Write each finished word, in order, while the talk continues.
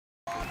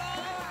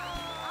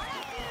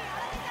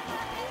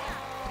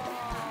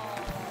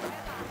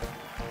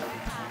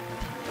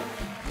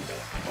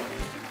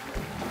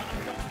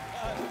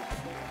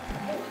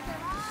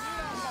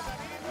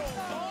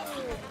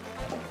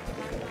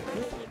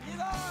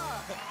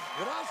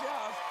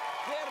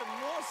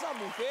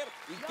mujer.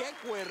 Y qué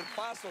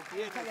cuerpazo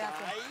tienes. Muchas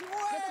gracias. Ay, Yo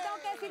güey. te tengo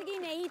que decir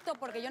guineíto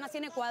porque yo nací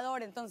en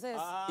Ecuador, entonces...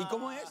 ¿Y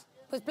cómo es?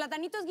 Pues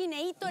Platanito es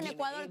guineíto en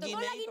Ecuador. Entonces,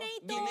 hola,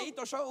 guineíto.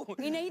 Guineíto Show.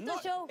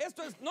 Guineíto Show.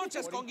 Esto es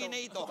Noches con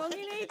Guineíto. Con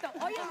guineíto.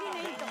 Hoy es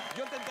guineíto.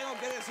 Yo te tengo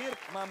que decir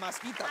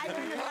mamasquita. Ay,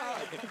 bueno,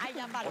 ay,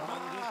 ya para.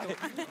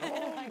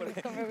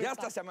 Ya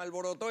hasta se me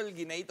alborotó el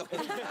guineíto.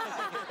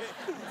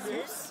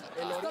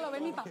 Esto lo ve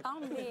mi papá,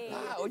 hombre.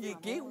 Oye,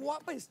 qué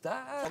guapa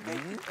está. Ok.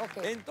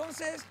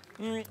 Entonces,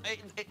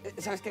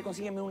 ¿sabes qué?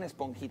 Consígueme una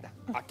esponjita.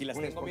 Aquí las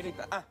Una tengo,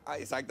 esponjita.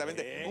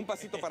 Exactamente. Un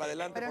pasito para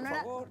adelante, Pero por no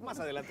era- favor. Más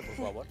adelante, por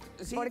favor.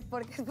 Sí.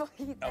 Porque es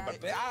poquita.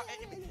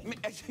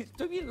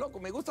 Estoy bien loco,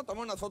 me gusta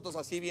tomar unas fotos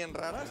así bien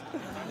raras.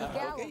 ¿Qué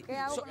hago? Ok. ¿Qué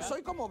hago?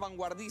 Soy como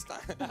vanguardista.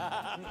 Ok.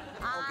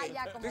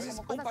 Ya, como Entonces,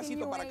 cosas un así pasito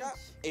New para Age. acá.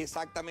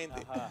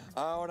 Exactamente.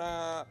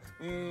 Ahora,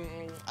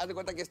 haz de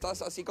cuenta que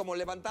estás así como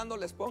levantando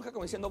la esponja,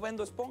 como diciendo,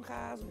 vendo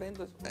esponjas,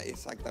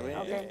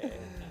 Exactamente.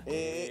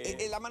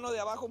 La mano de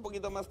abajo un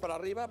poquito más para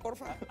arriba,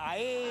 porfa.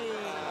 ¡Ahí!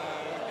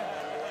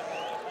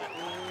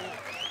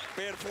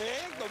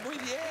 Perfecto, muy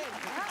bien.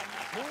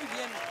 Muy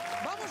bien.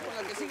 Vamos con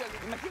la que sigue.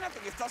 Imagínate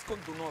que estás con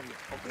tu novia,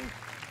 ¿ok?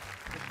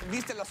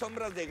 ¿Viste las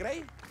sombras de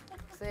Grey?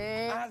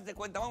 Sí. Haz de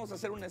cuenta, vamos a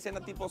hacer una escena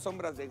tipo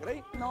sombras de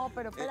Grey. No,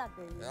 pero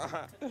espérate.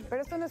 Ajá.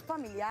 Pero esto no es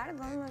familiar,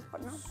 no es...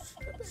 No.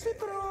 Sí,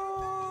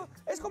 pero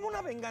es como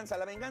una venganza,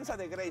 la venganza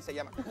de Grey se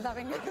llama. La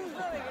venganza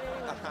de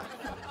Grey. Ajá.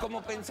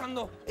 Como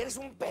pensando, eres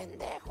un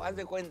pendejo, haz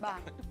de cuenta.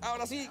 Va.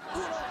 Ahora sí,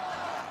 uno.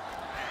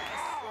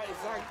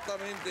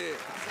 Exactamente.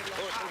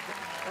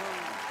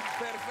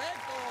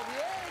 Perfecto,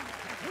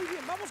 bien. Muy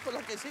bien, vamos con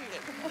la que sigue.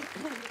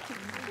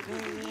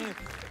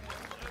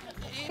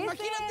 ¿Qué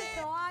Imagínate. es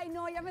esto? Ay,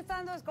 no, ya me está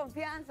dando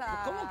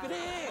desconfianza. ¿Cómo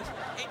crees?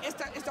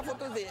 Esta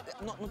foto es de...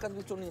 ¿Nunca has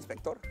visto un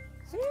inspector?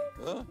 Sí.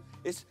 ¿Ah?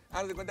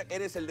 Haz de cuenta que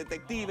eres el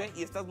detective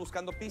y estás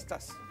buscando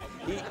pistas.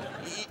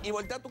 Y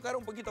voltea tu cara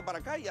un poquito para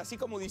acá y así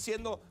como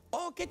diciendo,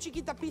 oh, qué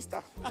chiquita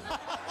pista.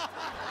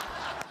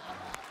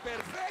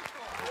 Perfecto.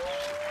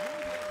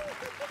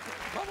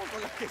 Vamos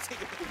con la que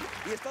sigue.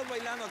 Y estás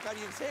bailando acá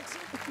bien sexy.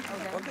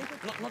 Ok.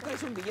 ¿No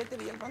traes un billete,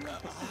 Villalpando?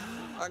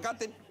 Acá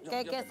te...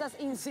 ¿Qué estás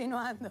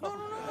insinuando?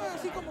 No,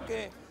 así como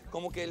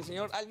que el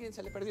señor, alguien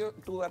se le perdió,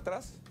 tú de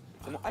atrás,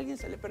 como alguien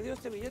se le perdió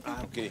este billete.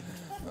 Ok.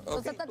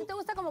 O sea, ¿a ti te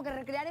gusta como que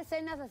recrear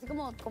escenas así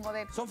como de...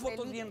 Son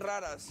fotos película? bien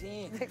raras,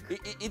 sí.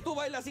 Y tú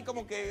bailas así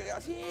como que,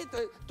 así,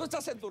 tú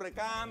estás en tu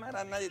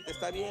recámara, nadie te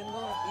está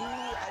viendo, y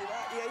ahí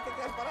va, y ahí te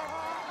quedas parado.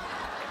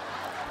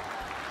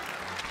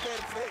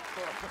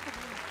 Perfecto.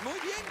 Muy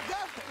bien, ya.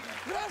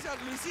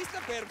 Gracias, lo hiciste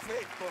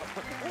perfecto.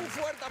 Un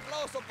fuerte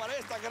aplauso para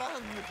esta gran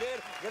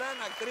mujer,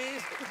 gran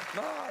actriz.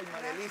 Ay,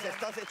 María Elisa,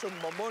 estás hecho un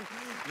bombón.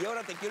 Y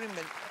ahora te voy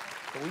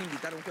a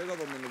invitar a un juego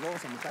donde nos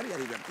vamos a montar y a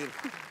divertir.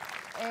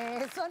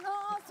 Eso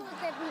no, que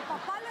mi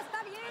papá lo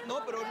está viendo.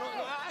 No, pero no,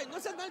 hombre. ay, no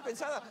seas mal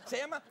pensada. Se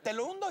llama Te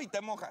lo hundo y te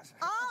mojas.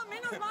 Ah,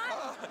 menos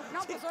mal.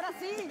 No, pues ahora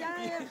sí, ya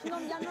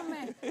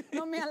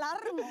no me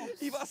alarmo.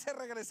 Y va a ser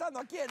regresando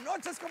aquí en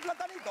Noches con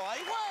Platanito.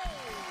 ¡Ay, güey!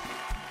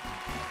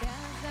 Te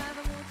has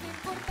dado mucha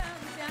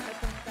importancia, me he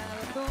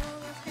contado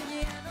cosas que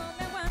ya no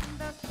me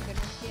aguantas, que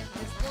no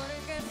entiendes por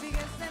qué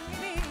sigues en mi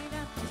vida.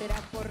 ¿Será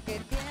porque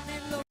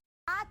tienes lo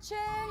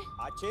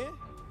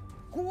H4.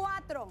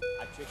 H4.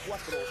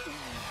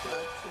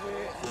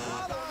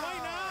 ¡Nada! ¡No hay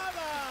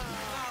nada!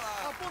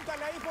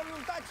 Apúntale ahí, ponle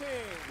un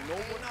tache. No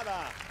hubo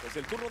nada. Es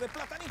el turno de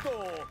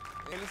Platanito.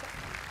 Elisa.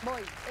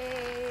 Voy.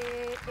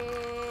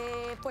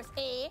 Pues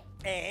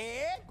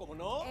 ¿Cómo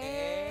no?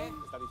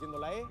 ¿Está diciendo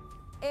la E?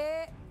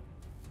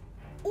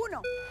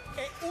 1. ¡1!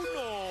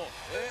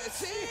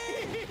 ¡Sí!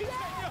 ¡Señores!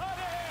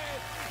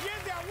 ¡Y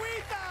es de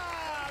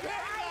agüita!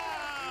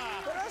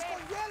 ¡Venga! ¡Pero es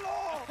con hielo!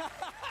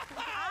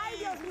 Ay,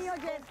 Dios mío,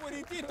 Con Jess.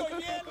 puritito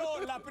hielo.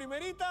 La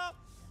primerita.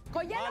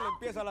 ¿Con hielo? Mal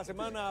empieza la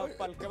semana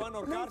para el que van a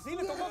ahorcar. Sí,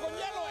 le tocó con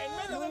hielo en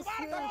medio del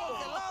barco.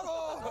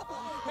 ¡Congelado!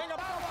 Venga,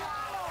 no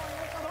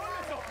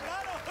le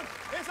soplaron.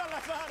 Es al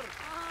azar. Ay.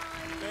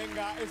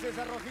 Venga, es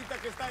esa rojita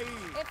que está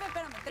ahí.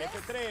 Espérame, 3.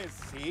 F3.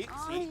 Sí,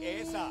 Ay,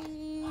 esa.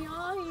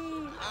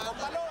 Ay. Con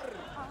valor.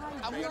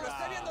 Aunque lo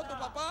esté viendo tu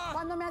papá.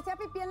 Cuando me hacía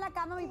pipí en la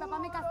cama, mi papá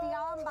me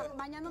castigaba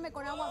bañándome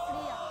con agua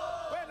fría.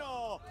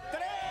 Bueno,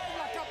 3.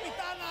 La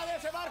capitana de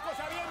ese barco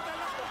se avienta en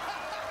la...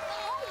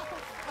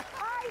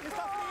 ¡Ay,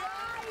 ¿Está fría?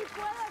 ay!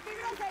 ¿Puedo decir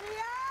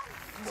groserías?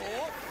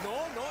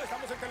 No,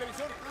 estamos en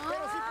televisión.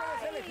 Pero sí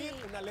puedes elegir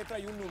una letra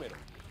y un número.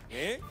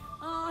 ¿Eh?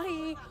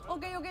 Ay,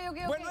 ok.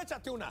 Bueno,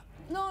 échate una.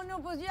 No,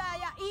 pues ya.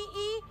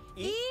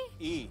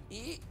 Y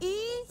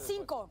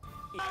 5.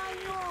 Ay,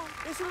 no.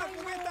 Es una Ay,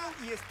 no. cubeta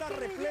y está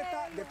Tiene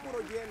repleta hielo. de puro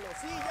hielo.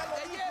 Sí, ya lo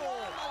 ¡De dijo. hielo,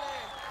 órale!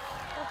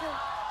 Ok.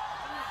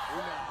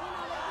 1,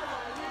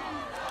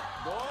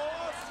 2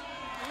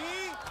 y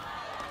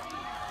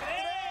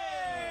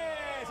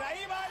 3.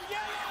 Ahí va el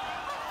hielo.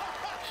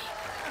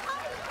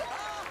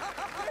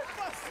 ¿Qué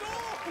pasó?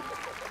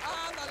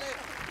 ¡Ándale!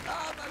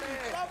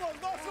 Vamos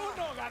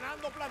 2-1,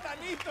 ganando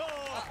Platanito.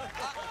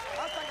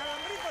 ¡Hasta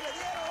calambrito le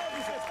dieron! Y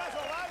se está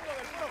sobando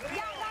del puro frío.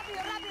 Ya,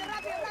 rápido.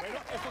 Bueno,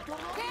 ¿es tu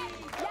turno? ¿Qué?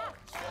 Ya.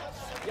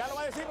 Ya lo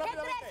va a decir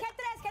rápidamente.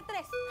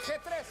 G3.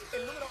 G3,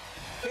 el número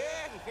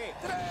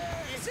G3.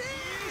 Sí,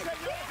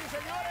 señoras y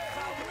señores,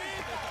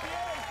 agüita,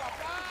 bien,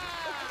 papá.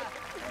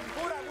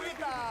 Pura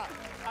agüita.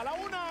 A la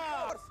una.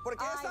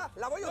 Porque esta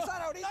la voy a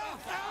usar ahorita.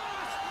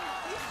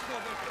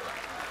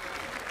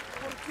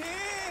 ¿Por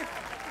qué?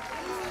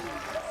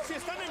 Si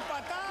están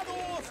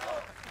empatados.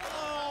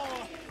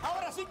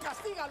 Ahora sí,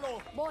 castígalo.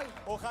 Voy.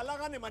 Ojalá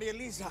gane María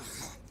Elisa.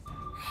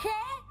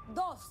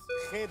 G2.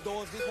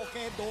 G2, dijo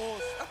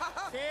G2.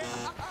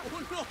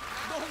 G1, 2.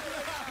 No es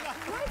cierto,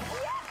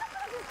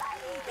 pero está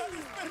ahí. ¡La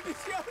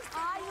desperdiciaste!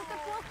 Ay, no te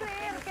puedo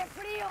creer, qué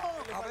frío.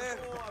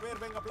 A ver,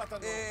 venga,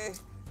 Plátano.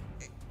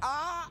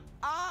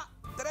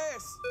 A3.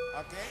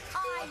 ¿A qué?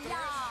 Ay,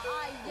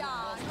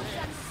 ya. No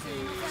sean así,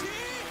 no sean así.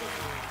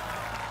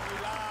 ¡Qué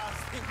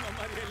lástima,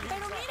 María Elisa!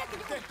 Pero mira que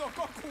yo... Te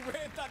tocó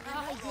cubeta, ni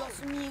Ay, modo. Dios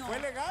mío. ¿Fue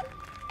legal?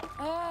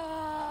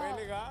 ¿Fue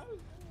legal?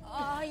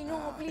 Ay,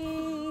 no,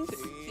 please.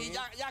 Sí,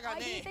 ya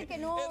gané. Ay, dice que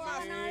no. Es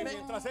más,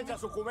 Mientras echa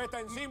su cubeta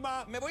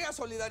encima. me voy a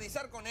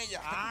solidarizar con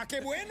ella. ¡Ah,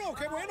 qué bueno,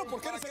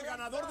 porque eres el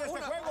ganador de este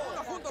juego!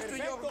 Uno juntos tú y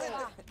yo.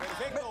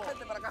 Perfecto.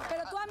 Vente para acá.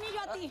 Pero tú a mí,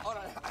 yo a ti.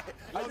 Ahora,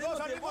 Los dos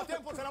al mismo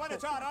tiempo se la van a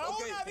echar. A la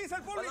Ok. una, dice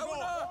el público. A la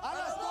una. A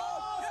las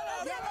dos.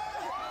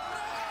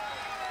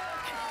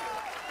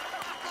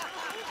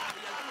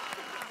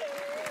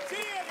 ¡Sí,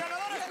 el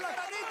ganador es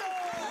Platanito!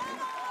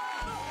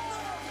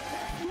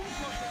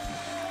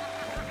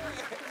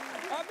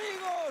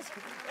 Amigos,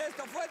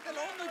 esto fue Te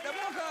lo hundo y te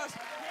mojas.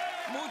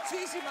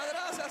 Muchísimas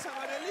gracias a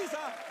María Elisa.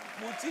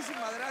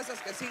 Muchísimas gracias,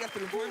 que sigas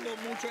triunfando.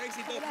 Mucho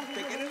éxito.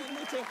 Te queremos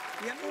mucho.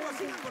 Y amigos,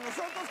 sigan con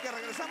nosotros, que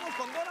regresamos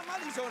con Dora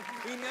Madison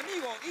y mi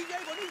amigo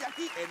EJ Bonilla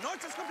aquí en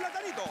Noches con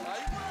Platanito.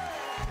 ¡Ay!